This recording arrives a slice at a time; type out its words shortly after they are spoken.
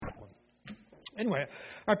Anyway,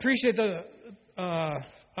 I appreciate the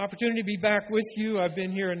opportunity to be back with you. I've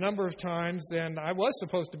been here a number of times, and I was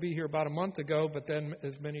supposed to be here about a month ago, but then,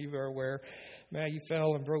 as many of you are aware, Maggie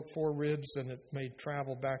fell and broke 4 ribs, and it made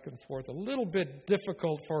travel back and forth a little bit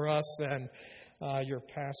difficult for us, and your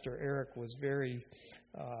pastor, Eric, was very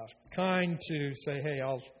kind to say, hey,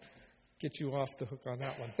 I'll get you off the hook on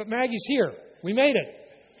that one. But Maggie's here. We made it.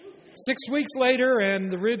 6 weeks later, and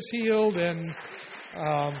the ribs healed, and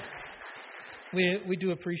we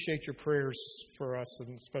do appreciate your prayers for us,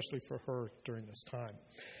 and especially for her during this time.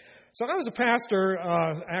 So I was a pastor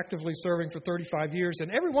actively serving for 35 years,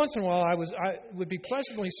 and every once in a while I would be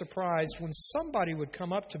pleasantly surprised when somebody would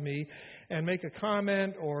come up to me and make a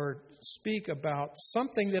comment or speak about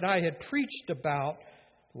something that I had preached about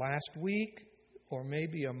last week, or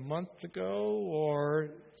maybe a month ago, or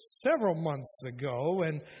several months ago.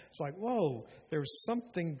 And it's like, whoa, there's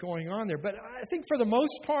something going on there. But I think for the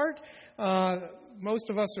most part, most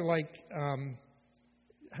of us are like,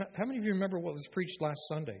 how many of you remember what was preached last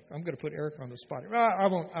Sunday? I'm going to put Eric on the spot. I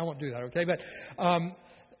won't do that, okay? But,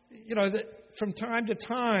 from time to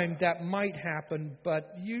time, that might happen,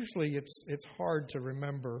 but usually it's hard to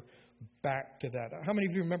remember back to that. How many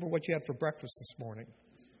of you remember what you had for breakfast this morning?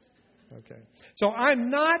 Okay. So I'm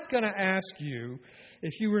not going to ask you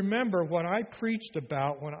if you remember what I preached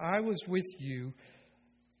about when I was with you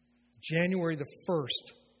January the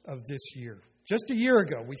 1st of this year. Just a year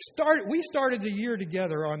ago. We started the year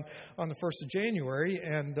together on the 1st of January,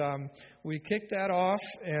 and we kicked that off,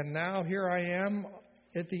 and now here I am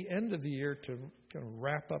at the end of the year to kind of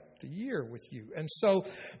wrap up the year with you. And so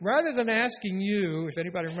rather than asking you if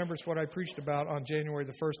anybody remembers what I preached about on January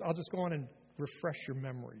the 1st, I'll just go on and refresh your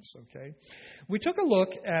memories, okay? We took a look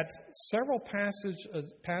at several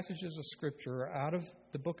passages of Scripture out of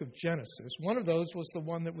the book of Genesis. One of those was the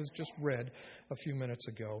one that was just read a few minutes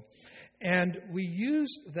ago. And we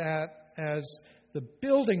used that as the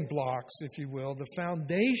building blocks, if you will, the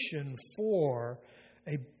foundation for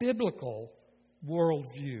a biblical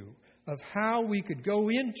worldview of how we could go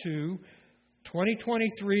into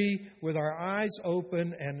 2023 with our eyes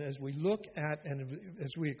open, and as we look at and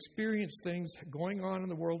as we experience things going on in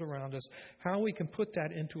the world around us, how we can put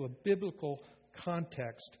that into a biblical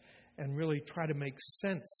context and really try to make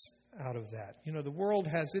sense out of that. You know, the world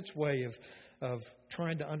has its way of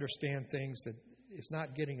trying to understand things that is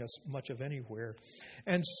not getting us much of anywhere.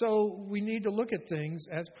 And so we need to look at things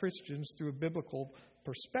as Christians through a biblical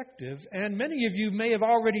perspective. And many of you may have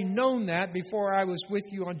already known that before I was with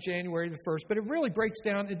you on January the 1st, but it really breaks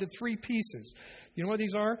down into 3 pieces. You know what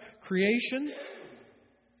these are? Creation,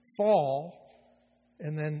 fall,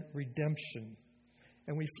 and then redemption.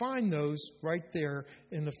 And we find those right there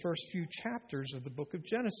in the first few chapters of the book of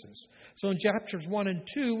Genesis. So in chapters 1 and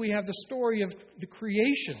 2, we have the story of the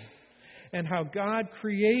creation and how God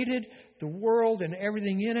created the world and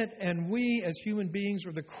everything in it, and we as human beings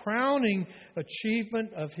were the crowning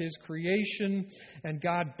achievement of His creation, and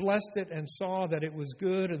God blessed it and saw that it was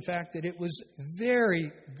good. In fact, that it was very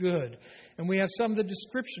good. And we have some of the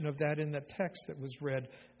description of that in the text that was read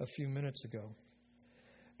a few minutes ago.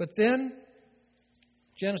 But then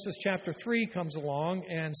Genesis chapter 3 comes along,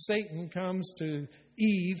 and Satan comes to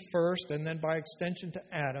Eve first, and then by extension to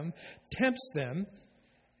Adam, tempts them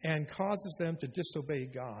and causes them to disobey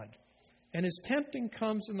God. And his tempting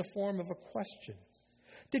comes in the form of a question.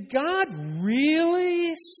 Did God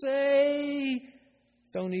really say,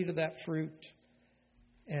 don't eat of that fruit?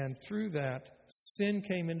 And through that, sin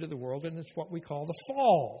came into the world, and it's what we call the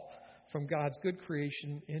fall from God's good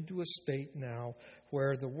creation into a state now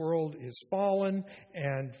where the world is fallen,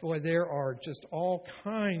 and boy, there are just all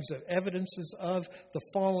kinds of evidences of the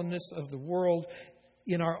fallenness of the world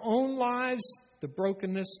in our own lives, the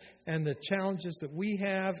brokenness and the challenges that we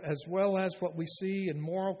have, as well as what we see in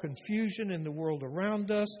moral confusion in the world around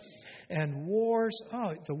us, and wars.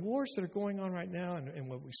 The wars that are going on right now, and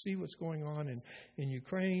what we see what's going on in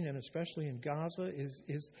Ukraine and especially in Gaza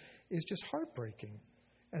is just heartbreaking.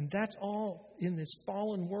 And that's all in this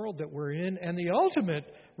fallen world that we're in. And the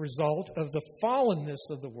ultimate result of the fallenness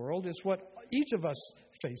of the world is what each of us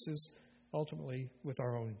faces ultimately with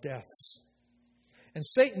our own deaths. And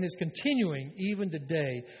Satan is continuing even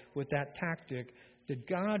today with that tactic. Did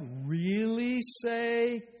God really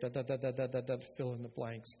say, fill in the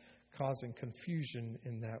blanks, causing confusion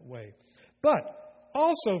in that way? But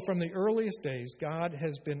also from the earliest days, God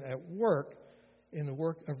has been at work in the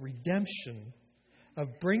work of redemption, of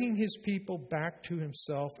bringing His people back to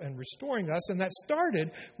Himself and restoring us. And that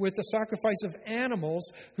started with the sacrifice of animals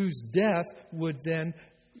whose death would then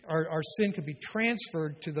our sin could be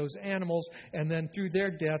transferred to those animals, and then through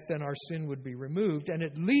their death, then our sin would be removed. And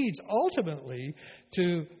it leads ultimately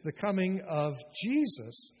to the coming of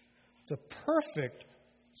Jesus, the perfect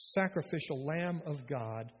sacrificial Lamb of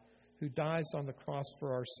God, who dies on the cross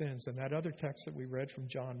for our sins. And that other text that we read from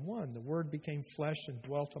John 1, the Word became flesh and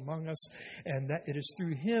dwelt among us, and that it is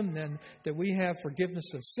through Him then that we have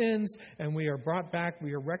forgiveness of sins, and we are brought back,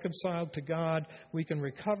 we are reconciled to God, we can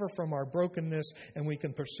recover from our brokenness, and we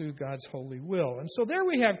can pursue God's holy will. And so there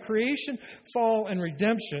we have creation, fall, and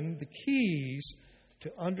redemption, the keys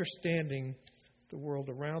to understanding the world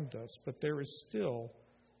around us. But there is still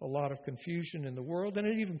a lot of confusion in the world, and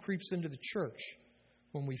it even creeps into the church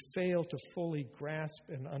when we fail to fully grasp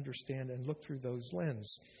and understand and look through those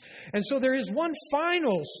lenses. And so there is one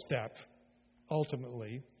final step,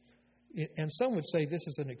 ultimately, and some would say this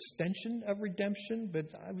is an extension of redemption, but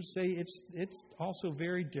I would say it's also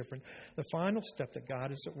very different. The final step that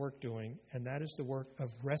God is at work doing, and that is the work of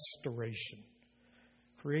restoration.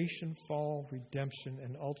 Creation, fall, redemption,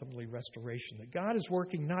 and ultimately restoration. That God is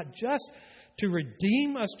working not just to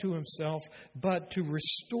redeem us to Himself, but to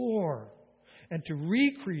restore and to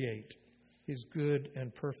recreate His good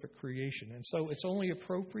and perfect creation. And so it's only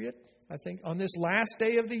appropriate, I think, on this last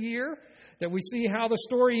day of the year that we see how the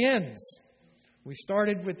story ends. We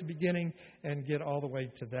started with the beginning and get all the way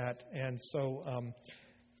to that. And so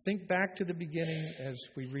think back to the beginning as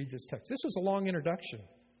we read this text. This was a long introduction,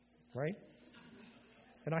 right?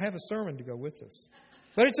 And I have a sermon to go with this.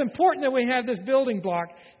 But it's important that we have this building block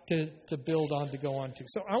to build on, to go on to.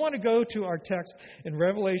 So I want to go to our text in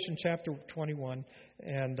Revelation chapter 21,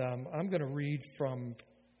 and I'm going to read from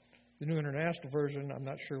the New International Version. I'm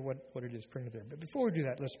not sure what it is printed there. But before we do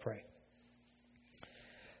that, let's pray.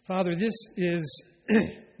 Father, this is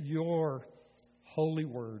your holy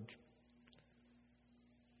word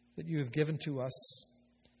that you have given to us.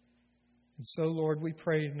 And so, Lord, we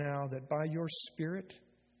pray now that by your Spirit,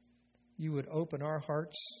 you would open our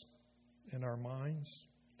hearts and our minds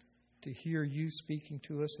to hear you speaking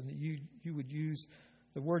to us, and that you would use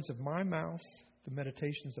the words of my mouth, the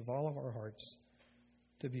meditations of all of our hearts,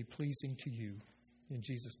 to be pleasing to you. In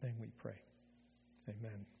Jesus' name we pray.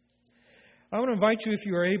 Amen. I want to invite you, if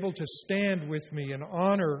you are able, to stand with me in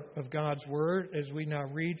honor of God's Word as we now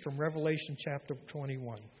read from Revelation chapter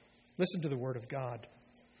 21. Listen to the Word of God.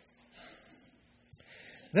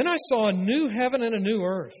 Then I saw a new heaven and a new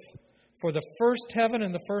earth. For the first heaven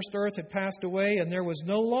and the first earth had passed away, and there was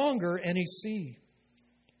no longer any sea.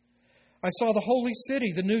 I saw the holy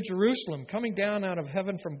city, the new Jerusalem, coming down out of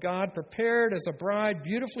heaven from God, prepared as a bride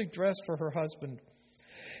beautifully dressed for her husband.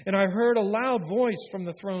 And I heard a loud voice from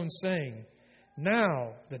the throne saying,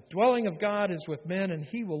 "Now the dwelling of God is with men, and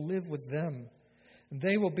He will live with them. And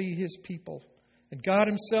they will be His people. And God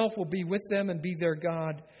Himself will be with them and be their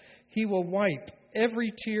God. He will wipe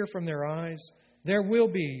every tear from their eyes. There will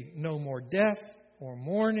be no more death, or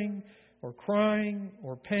mourning, or crying,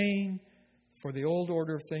 or pain, for the old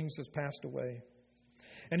order of things has passed away."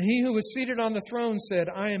 And He who was seated on the throne said,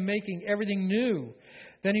 "I am making everything new."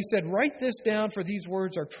 Then He said, "Write this down, for these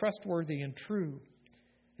words are trustworthy and true."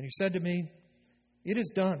 And He said to me, "It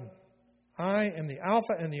is done. I am the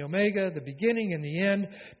Alpha and the Omega, the beginning and the end.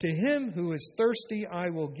 To him who is thirsty, I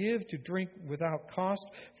will give to drink without cost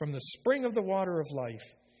from the spring of the water of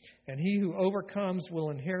life. And he who overcomes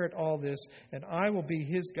will inherit all this, and I will be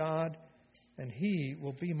his God, and he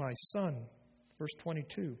will be my son." Verse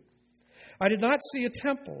 22. I did not see a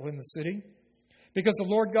temple in the city, because the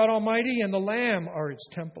Lord God Almighty and the Lamb are its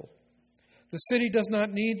temple. The city does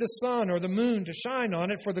not need the sun or the moon to shine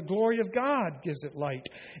on it, for the glory of God gives it light,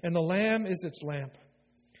 and the Lamb is its lamp.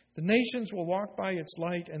 The nations will walk by its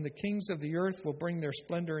light, and the kings of the earth will bring their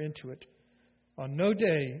splendor into it. On no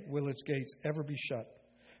day will its gates ever be shut,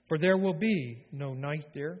 for there will be no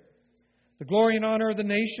night there. The glory and honor of the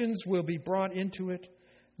nations will be brought into it.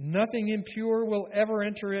 Nothing impure will ever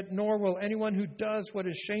enter it, nor will anyone who does what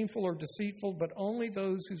is shameful or deceitful, but only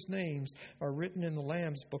those whose names are written in the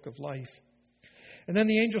Lamb's book of life. And then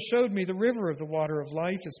the angel showed me the river of the water of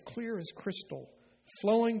life, as clear as crystal,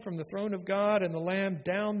 flowing from the throne of God and the Lamb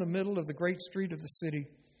down the middle of the great street of the city.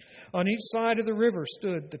 On each side of the river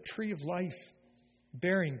stood the tree of life,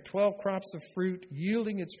 bearing 12 crops of fruit,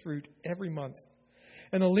 yielding its fruit every month.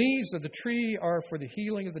 And the leaves of the tree are for the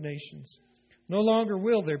healing of the nations. No longer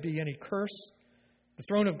will there be any curse. The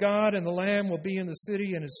throne of God and the Lamb will be in the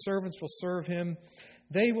city, and His servants will serve Him.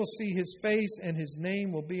 They will see His face, and His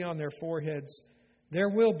name will be on their foreheads. There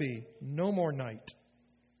will be no more night.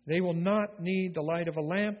 They will not need the light of a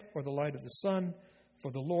lamp or the light of the sun,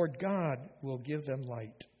 for the Lord God will give them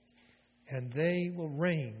light, and they will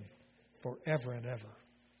reign forever and ever.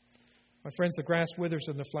 My friends, the grass withers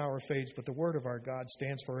and the flower fades, but the word of our God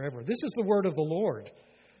stands forever. This is the word of the Lord.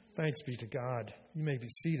 Thanks be to God. You may be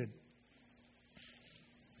seated.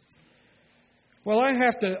 Well, I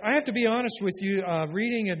have to be honest with you.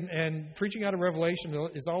 Reading and preaching out of Revelation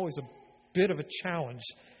is always a bit of a challenge.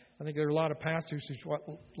 I think there are a lot of pastors who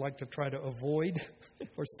like to try to avoid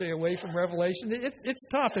or stay away from Revelation. It's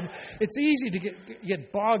tough, and it's easy to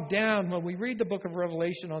get bogged down when we read the book of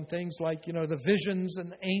Revelation on things like, the visions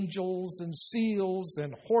and angels and seals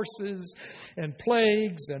and horses and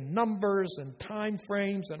plagues and numbers and time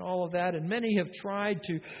frames and all of that. And many have tried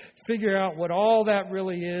to figure out what all that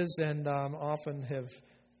really is and often have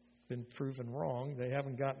been proven wrong. They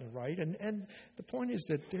haven't gotten it right. And the point is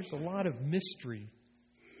that there's a lot of mystery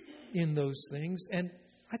in those things, and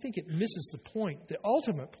I think it misses the point, the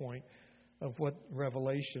ultimate point of what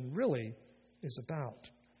Revelation really is about.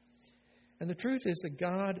 And the truth is that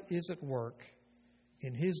God is at work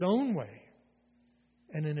in His own way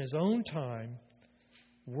and in His own time,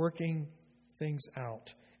 working things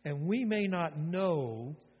out. And we may not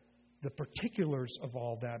know the particulars of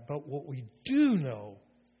all that, but what we do know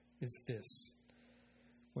is this.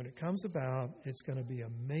 When it comes about, it's going to be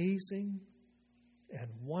amazing and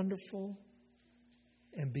wonderful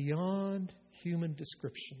and beyond human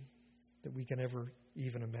description that we can ever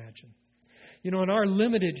even imagine. In our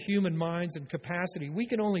limited human minds and capacity, we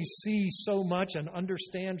can only see so much and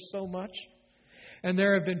understand so much. And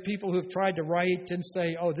there have been people who have tried to write and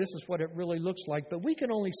say, oh, this is what it really looks like. But we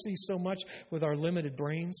can only see so much with our limited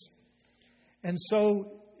brains. And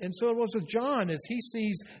so it was with John as he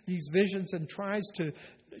sees these visions and tries to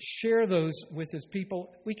share those with his people.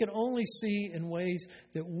 We can only see in ways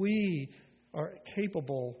that we are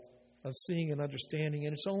capable of seeing and understanding.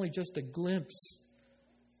 And it's only just a glimpse,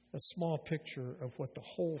 a small picture of what the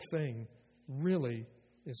whole thing really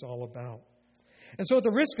is all about. And so at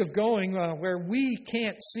the risk of going where we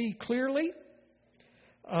can't see clearly,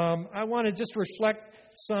 I want to just reflect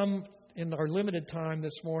some in our limited time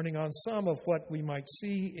this morning on some of what we might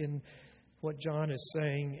see in what John is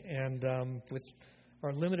saying. And with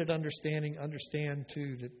our limited understanding, understand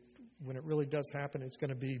too that when it really does happen, it's going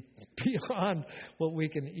to be beyond what we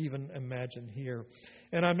can even imagine here.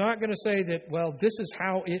 And I'm not going to say that, well, this is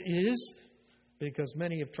how it is, because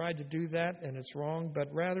many have tried to do that and it's wrong,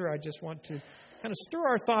 but rather I just want to kind of stir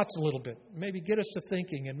our thoughts a little bit, maybe get us to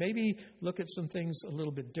thinking, and maybe look at some things a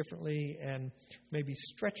little bit differently, and maybe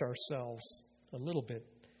stretch ourselves a little bit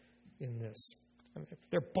in this. I mean,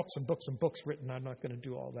 there are books and books and books written. I'm not going to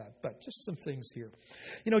do all that, but just some things here.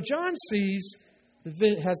 John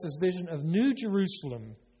has this vision of New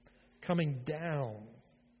Jerusalem coming down.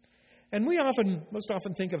 And we most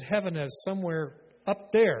often think of heaven as somewhere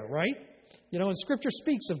up there, right? And Scripture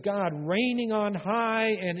speaks of God reigning on high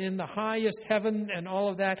and in the highest heaven and all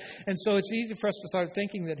of that. And so it's easy for us to start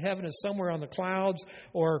thinking that heaven is somewhere on the clouds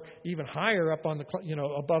or even higher up on the,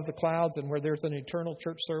 above the clouds, and where there's an eternal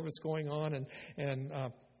church service going on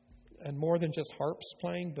and more than just harps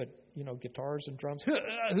playing, but, guitars and drums.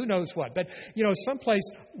 Who knows what? But, someplace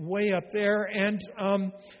way up there. And,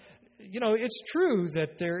 it's true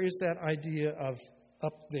that there is that idea of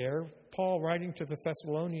up there. Paul, writing to the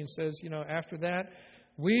Thessalonians, says, after that,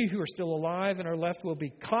 we who are still alive and are left will be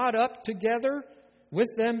caught up together with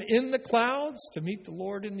them in the clouds to meet the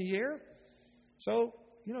Lord in the air. So,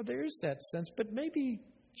 there is that sense. But maybe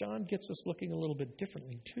John gets us looking a little bit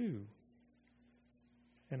differently, too,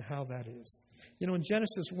 and how that is. In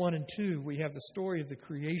Genesis 1 and 2, we have the story of the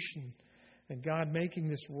creation and God making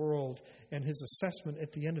this world, and His assessment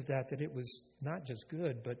at the end of that it was not just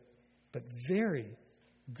good, but very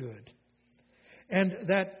good. And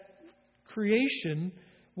that creation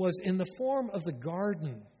was in the form of the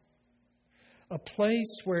garden, a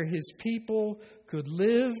place where His people could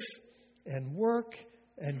live and work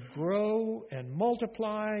and grow and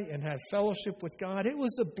multiply and have fellowship with God. It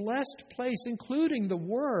was a blessed place, including the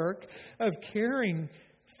work of caring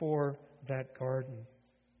for that garden.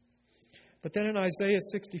 But then in Isaiah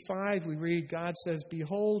 65, we read, God says,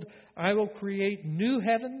 "Behold, I will create new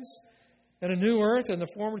heavens and a new earth, and the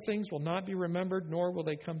former things will not be remembered, nor will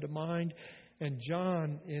they come to mind." And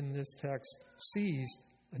John, in this text, sees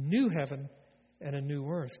a new heaven and a new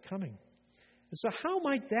earth coming. And so how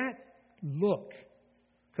might that look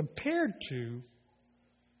compared to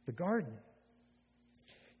the garden?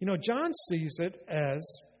 John sees it as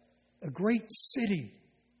a great city,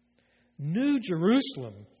 New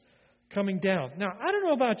Jerusalem, coming down. Now, I don't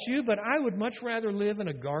know about you, but I would much rather live in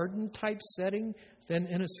a garden-type setting than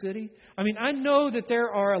in a city. I mean, I know that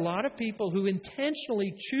there are a lot of people who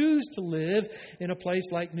intentionally choose to live in a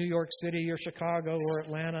place like New York City or Chicago or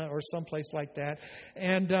Atlanta or someplace like that.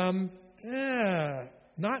 And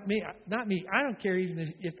not me. Not me. I don't care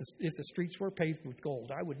even if the streets were paved with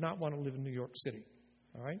gold. I would not want to live in New York City.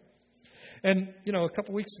 All right? And, a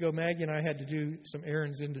couple weeks ago, Maggie and I had to do some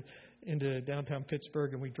errands into downtown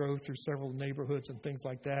Pittsburgh, and we drove through several neighborhoods and things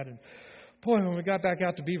like that. And, boy, when we got back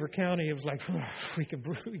out to Beaver County, it was like, we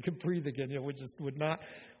could breathe again. We just would not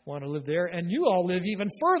want to live there. And you all live even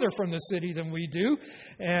further from the city than we do.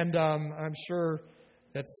 And I'm sure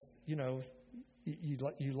that's, you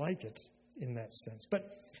like it in that sense. But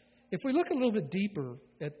if we look a little bit deeper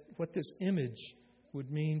at what this image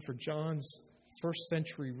would mean for John's first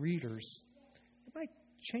century readers, it might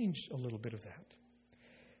change a little bit of that.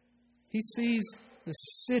 He sees the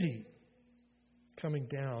city coming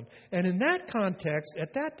down. And in that context,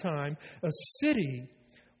 at that time, a city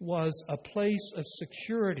was a place of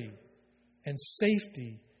security and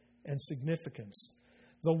safety and significance.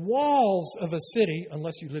 The walls of a city,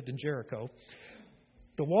 unless you lived in Jericho,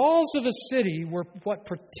 the walls of a city were what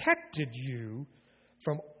protected you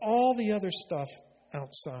from all the other stuff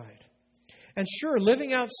outside. And sure,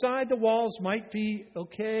 living outside the walls might be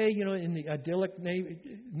okay, in the idyllic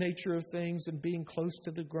nature of things and being close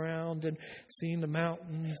to the ground and seeing the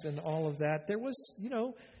mountains and all of that. There was,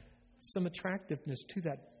 some attractiveness to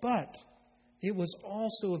that. But it was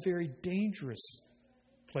also a very dangerous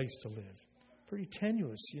place to live. Pretty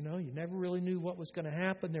tenuous, You never really knew what was going to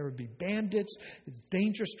happen. There would be bandits,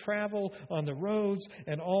 dangerous travel on the roads,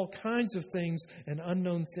 and all kinds of things and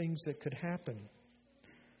unknown things that could happen.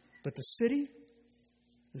 But the city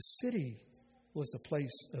was a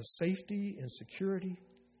place of safety and security.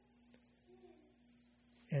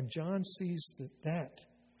 And John sees that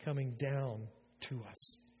coming down to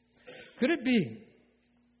us. Could it be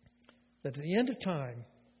that at the end of time,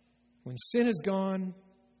 when sin is gone,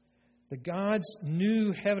 the God's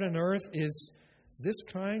new heaven and earth is this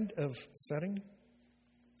kind of setting?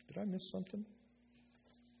 Did I miss something?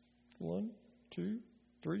 1, 2,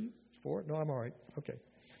 3, 4? No, I'm all right. Okay.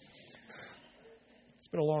 It's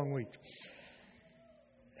been a long week.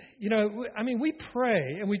 We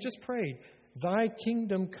pray, and we just prayed, Thy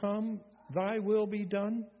kingdom come, Thy will be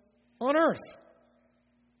done on earth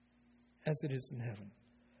as it is in heaven.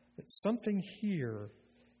 That something here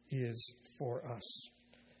is for us.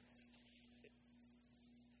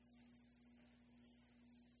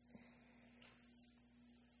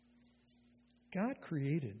 God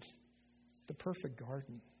created the perfect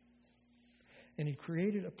garden. And He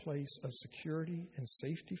created a place of security and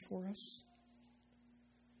safety for us.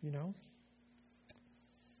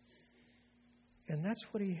 And that's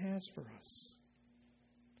what He has for us.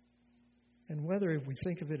 And whether we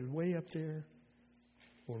think of it way up there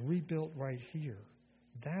or rebuilt right here,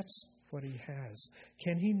 that's what He has.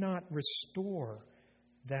 Can He not restore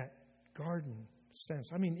that garden sense?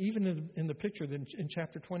 Even in the picture in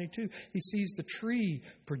chapter 22, He sees the tree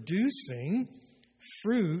producing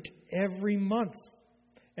fruit every month.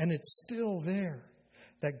 And it's still there.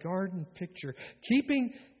 That garden picture.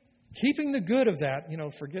 Keeping the good of that,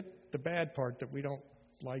 forget the bad part that we don't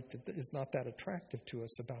like, that is not that attractive to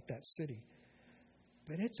us about that city.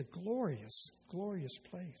 But it's a glorious, glorious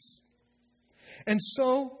place. And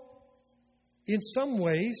so, in some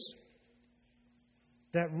ways,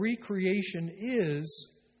 that recreation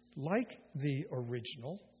is like the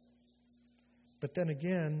original. But then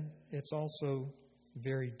again, it's also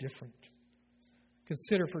very different.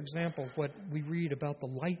 Consider, for example, what we read about the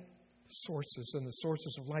light sources and the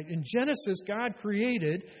sources of light. In Genesis, God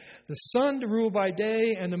created the sun to rule by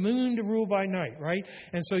day and the moon to rule by night, right?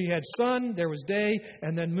 And so you had sun, there was day,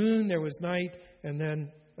 and then moon, there was night, and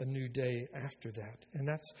then a new day after that. And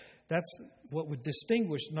that's what would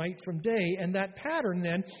distinguish night from day. And that pattern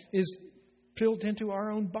then is built into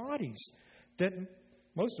our own bodies. That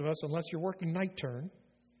most of us, unless you're working night turn,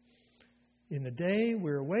 in the day,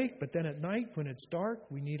 we're awake, but then at night, when it's dark,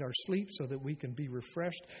 we need our sleep so that we can be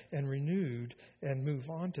refreshed and renewed and move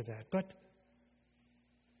on to that. But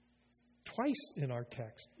twice in our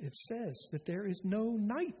text, it says that there is no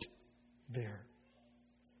night there.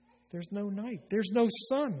 There's no night. There's no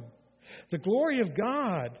sun. The glory of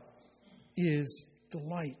God is the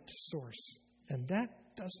light source, and that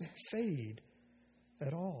doesn't fade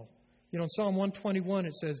at all. In Psalm 121,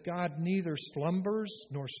 it says, God neither slumbers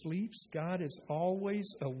nor sleeps. God is always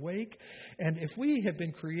awake. And if we have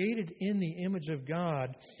been created in the image of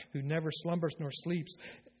God, who never slumbers nor sleeps,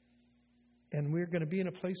 and we're going to be in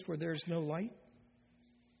a place where there's no light,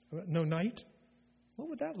 no night, what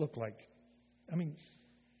would that look like?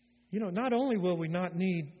 Not only will we not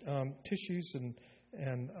need tissues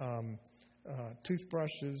and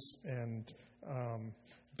toothbrushes and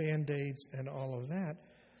Band-Aids and all of that,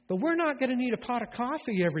 But we're not going to need a pot of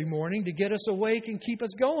coffee every morning to get us awake and keep us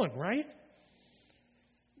going, right?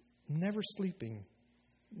 Never sleeping,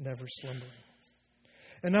 never slumbering.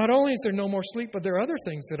 And not only is there no more sleep, but there are other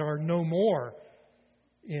things that are no more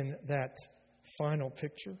in that final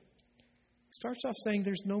picture. It starts off saying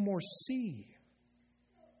there's no more sea.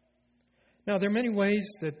 Now, there are many ways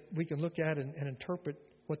that we can look at and interpret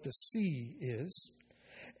what the sea is.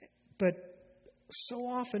 But so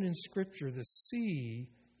often in Scripture, the sea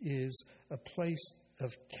is a place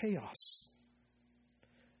of chaos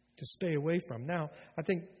to stay away from. Now, I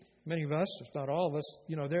think many of us, if not all of us,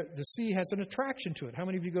 the sea has an attraction to it. How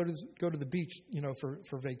many of you go to the beach,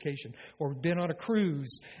 for vacation, or been on a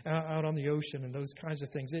cruise out on the ocean and those kinds of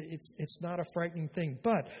things? It's not a frightening thing,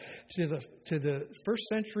 but to the first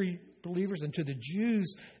century believers and to the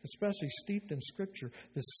Jews, especially steeped in Scripture,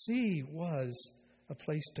 the sea was a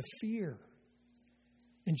place to fear.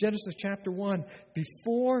 In Genesis chapter 1,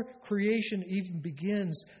 before creation even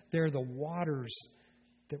begins, there are the waters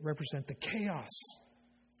that represent the chaos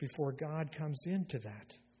before God comes into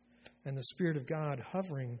that. And the Spirit of God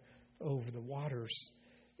hovering over the waters.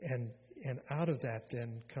 And out of that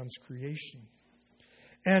then comes creation.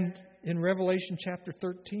 And in Revelation chapter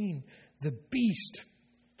 13, the beast,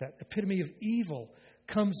 that epitome of evil,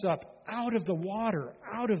 comes up out of the water,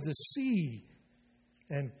 out of the sea,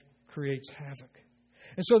 and creates havoc.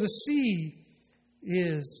 And so the sea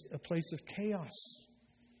is a place of chaos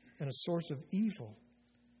and a source of evil.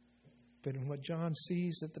 But in what John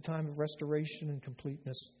sees at the time of restoration and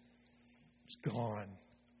completeness, it's gone.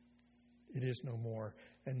 It is no more.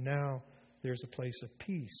 And now there's a place of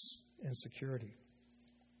peace and security.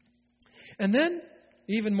 And then,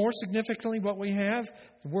 even more significantly, what we have,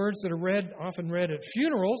 the words that are often read at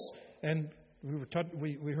funerals, and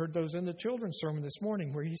we heard those in the children's sermon this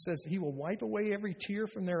morning, where he says he will wipe away every tear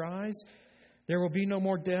from their eyes. There will be no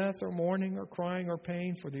more death or mourning or crying or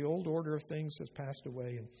pain, for the old order of things has passed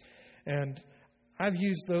away. And I've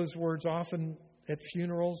used those words often at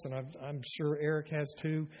funerals, and I'm sure Eric has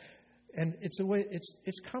too. And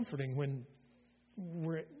it's comforting when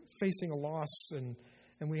we're facing a loss and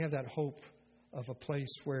we have that hope of a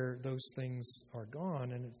place where those things are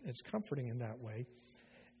gone, and it's comforting in that way.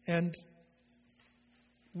 And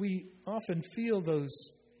we often feel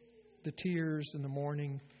the tears and the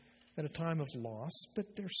mourning at a time of loss, but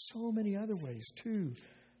there's so many other ways too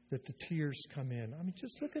that the tears come in. I mean,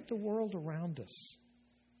 just look at the world around us.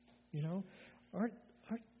 Are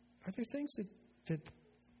there things that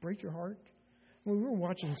break your heart? We were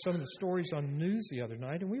watching some of the stories on the news the other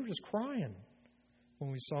night, and we were just crying when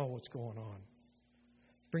we saw what's going on.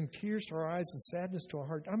 Bring tears to our eyes and sadness to our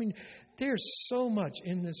heart. I mean, there's so much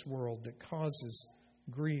in this world that causes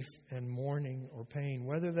grief and mourning or pain,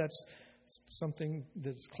 whether that's something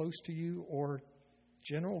that's close to you or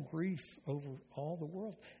general grief over all the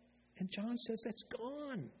world. And John says that's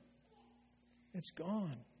gone. It's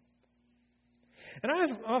gone. And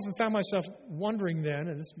I've often found myself wondering then,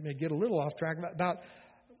 and this may get a little off track, about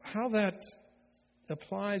how that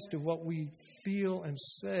applies to what we feel and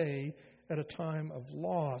say at a time of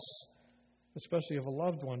loss, especially of a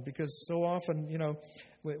loved one, because so often,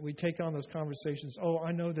 we take on those conversations. Oh,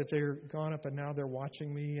 I know that they're gone up and now they're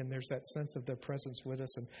watching me, and there's that sense of their presence with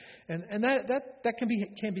us, and that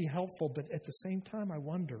can be helpful. But at the same time, I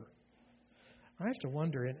have to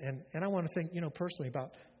wonder, and I want to think, personally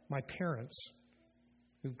about my parents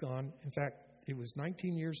who've gone. In fact, it was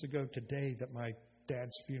 19 years ago today that my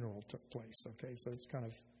dad's funeral took place. Okay, so it's kind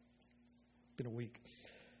of been a week.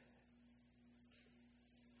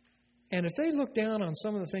 And if they look down on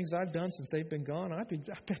some of the things I've done since they've been gone, I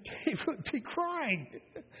bet they would be crying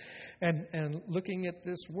and looking at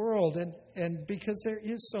this world. And because there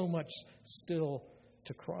is so much still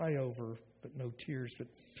to cry over, but no tears. But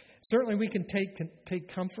certainly we can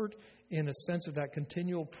take comfort in a sense of that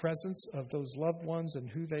continual presence of those loved ones and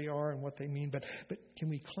who they are and what they mean. But can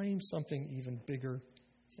we claim something even bigger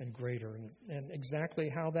and greater? And exactly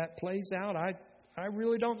how that plays out, I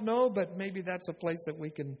really don't know, but maybe that's a place that we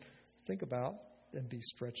can think about and be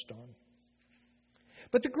stretched on.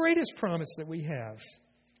 But the greatest promise that we have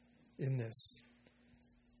in this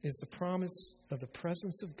is the promise of the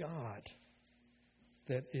presence of God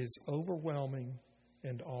that is overwhelming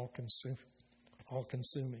and all-consuming.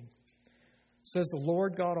 It says the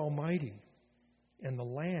Lord God Almighty and the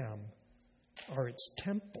Lamb are its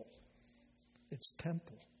temple. Its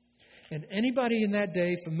temple. And anybody in that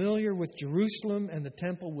day familiar with Jerusalem and the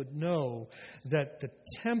temple would know that the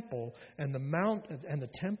temple and the mount and the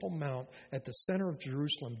Temple Mount at the center of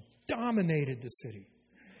Jerusalem dominated the city.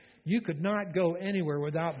 You could not go anywhere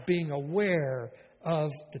without being aware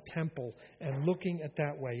of the temple and looking at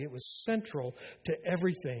that way. It was central to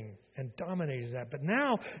everything and dominated that. But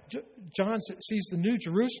now John sees the New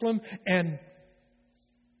Jerusalem, and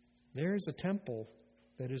there's a temple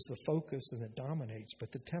that is the focus and that dominates.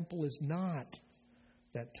 But the temple is not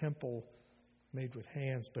that temple made with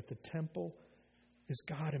hands, but the temple is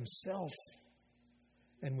God Himself,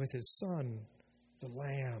 and with His Son, the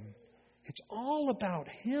Lamb. It's all about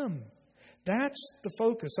Him. That's the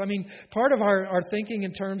focus. I mean, part of our thinking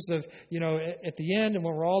in terms of, at the end and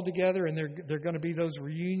when we're all together and there are going to be those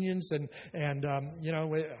reunions and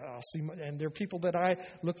I'll see, and there are people that I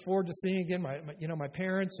look forward to seeing again, my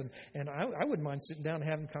parents, and I wouldn't mind sitting down and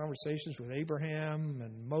having conversations with Abraham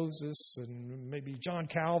and Moses and maybe John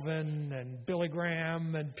Calvin and Billy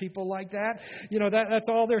Graham and people like that. That's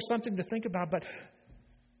all. There's something to think about. But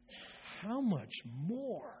how much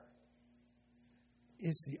more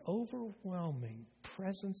is the overwhelming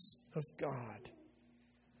presence of God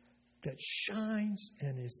that shines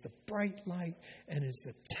and is the bright light and is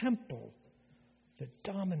the temple that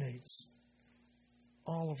dominates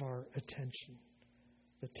all of our attention.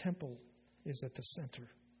 The temple is at the center,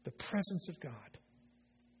 the presence of God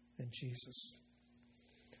and Jesus.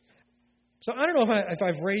 So I don't know if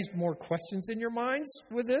I've raised more questions in your minds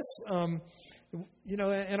with this.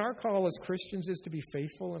 And our call as Christians is to be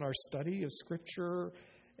faithful in our study of Scripture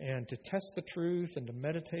and to test the truth and to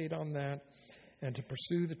meditate on that and to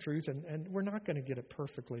pursue the truth. And we're not going to get it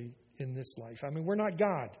perfectly in this life. I mean, we're not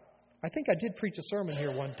God. I think I did preach a sermon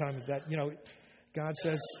here one time that, God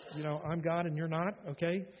says, I'm God and you're not,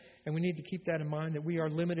 okay? And we need to keep that in mind, that we are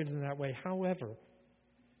limited in that way. However,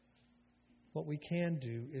 what we can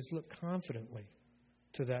do is look confidently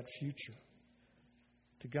to that future,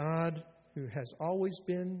 to God who has always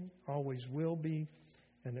been, always will be,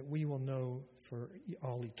 and that we will know for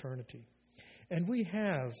all eternity. And we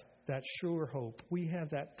have that sure hope. We have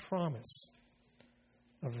that promise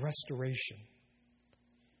of restoration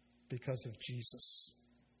because of Jesus.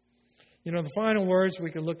 The final words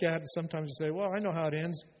we can look at and sometimes say, well, I know how it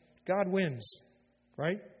ends. God wins,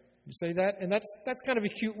 right? You say that? And that's kind of a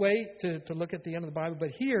cute way to look at the end of the Bible.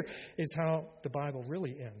 But here is how the Bible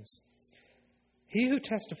really ends. He who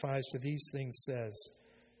testifies to these things says,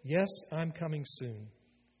 yes, I'm coming soon.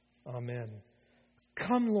 Amen.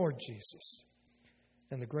 Come, Lord Jesus.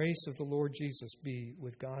 And the grace of the Lord Jesus be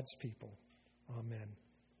with God's people. Amen.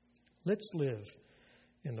 Let's live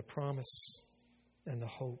in the promise and the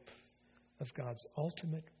hope of God's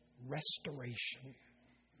ultimate restoration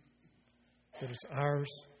that is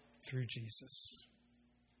ours through Jesus.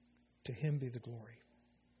 To Him be the glory.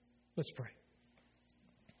 Let's pray.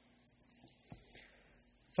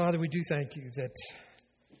 Father, we do thank You that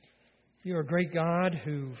You are a great God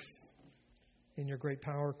who, in Your great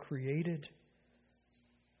power, created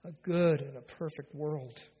a good and a perfect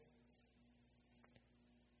world.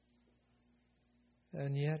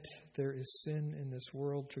 And yet there is sin in this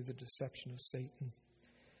world through the deception of Satan.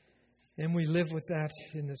 And we live with that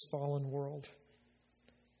in this fallen world.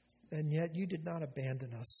 And yet You did not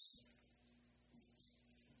abandon us.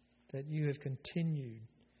 That You have continued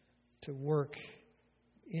to work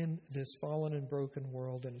in this fallen and broken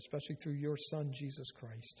world, and especially through Your Son, Jesus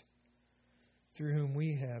Christ, through whom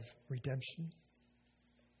we have redemption.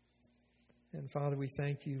 And Father, we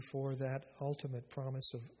thank You for that ultimate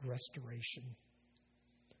promise of restoration,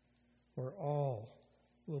 where all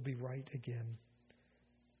will be right again,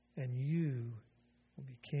 and You will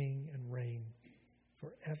be king and reign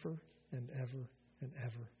forever and ever and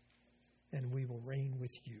ever, and we will reign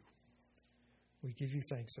with You. We give You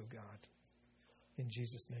thanks, O God. In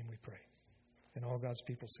Jesus' name we pray. And all God's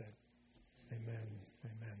people said, amen.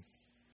 Amen.